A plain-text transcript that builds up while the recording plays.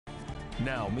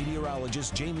Now,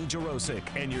 meteorologist Jamie Jarosik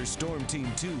and your Storm Team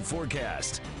 2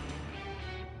 forecast.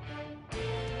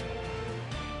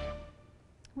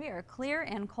 We are clear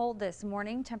and cold this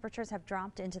morning. Temperatures have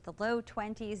dropped into the low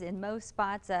 20s in most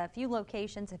spots. A few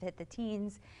locations have hit the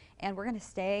teens, and we're going to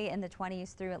stay in the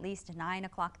 20s through at least 9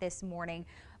 o'clock this morning.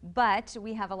 But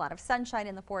we have a lot of sunshine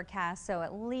in the forecast, so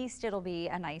at least it'll be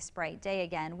a nice bright day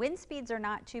again. Wind speeds are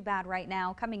not too bad right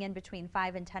now, coming in between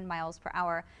 5 and 10 miles per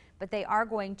hour, but they are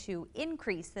going to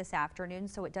increase this afternoon,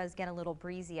 so it does get a little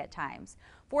breezy at times.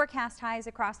 Forecast highs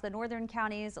across the northern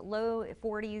counties, low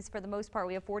 40s for the most part.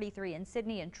 We have 43 in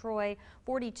Sydney and Troy,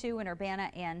 42 in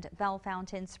Urbana and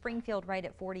Bellefontaine, Springfield right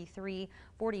at 43,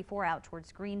 44 out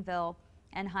towards Greenville,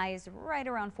 and highs right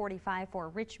around 45 for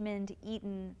Richmond,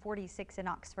 Eaton, 46 in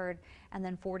Oxford, and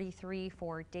then 43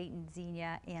 for Dayton,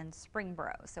 Xenia, and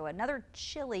Springboro. So another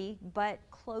chilly but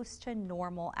close to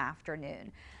normal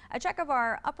afternoon. A check of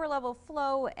our upper level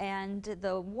flow and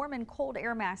the warm and cold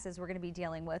air masses we're going to be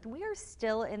dealing with. We are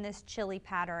still in this chilly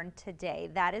pattern today.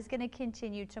 That is going to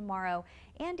continue tomorrow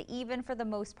and even for the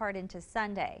most part into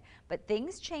Sunday. But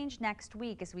things change next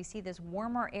week as we see this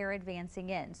warmer air advancing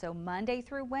in. So Monday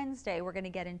through Wednesday, we're going to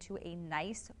get into a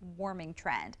nice warming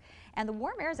trend. And the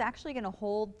warm air is actually going to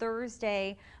hold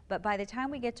Thursday, but by the time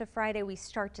we get to Friday, we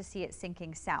start to see it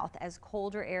sinking south as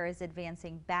colder air is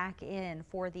advancing back in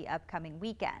for the upcoming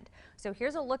weekend. So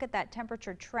here's a look at that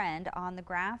temperature trend on the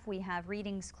graph. We have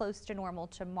readings close to normal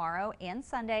tomorrow and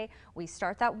Sunday. We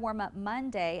start that warm up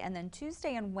Monday, and then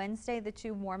Tuesday and Wednesday, the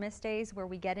two warmest days where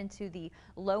we get into the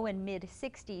low and mid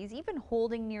 60s, even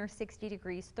holding near 60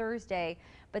 degrees Thursday.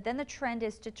 But then the trend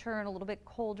is to turn a little bit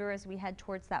colder as we head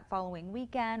towards that following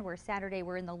weekend, where Saturday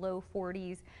we're in the low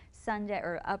 40s, Sunday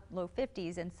or up low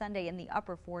 50s, and Sunday in the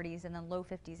upper 40s, and then low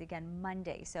 50s again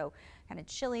Monday. So kind of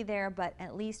chilly there, but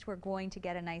at least we're going to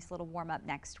get a nice little warm up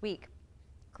next week.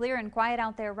 Clear and quiet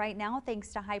out there right now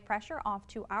thanks to high pressure off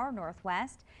to our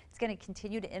northwest. It's going to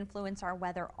continue to influence our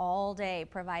weather all day,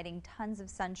 providing tons of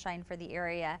sunshine for the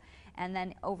area, and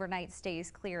then overnight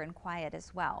stays clear and quiet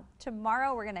as well.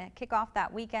 Tomorrow we're going to kick off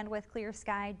that weekend with clear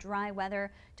sky, dry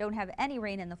weather. Don't have any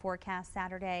rain in the forecast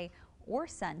Saturday or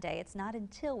Sunday. It's not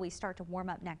until we start to warm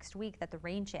up next week that the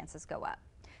rain chances go up.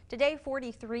 Today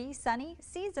 43, sunny,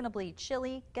 seasonably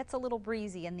chilly, gets a little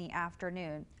breezy in the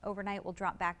afternoon. Overnight we'll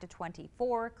drop back to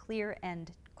 24, clear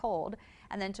and cold.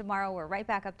 And then tomorrow we're right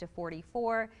back up to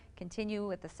 44, continue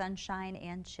with the sunshine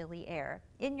and chilly air.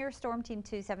 In your Storm Team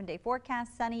 2 7-day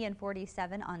forecast, sunny and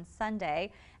 47 on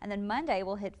Sunday. And then Monday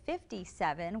we'll hit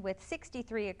 57 with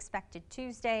 63 expected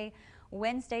Tuesday.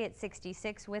 Wednesday at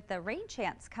 66 with the rain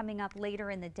chance coming up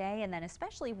later in the day, and then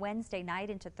especially Wednesday night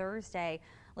into Thursday,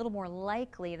 a little more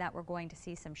likely that we're going to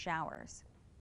see some showers.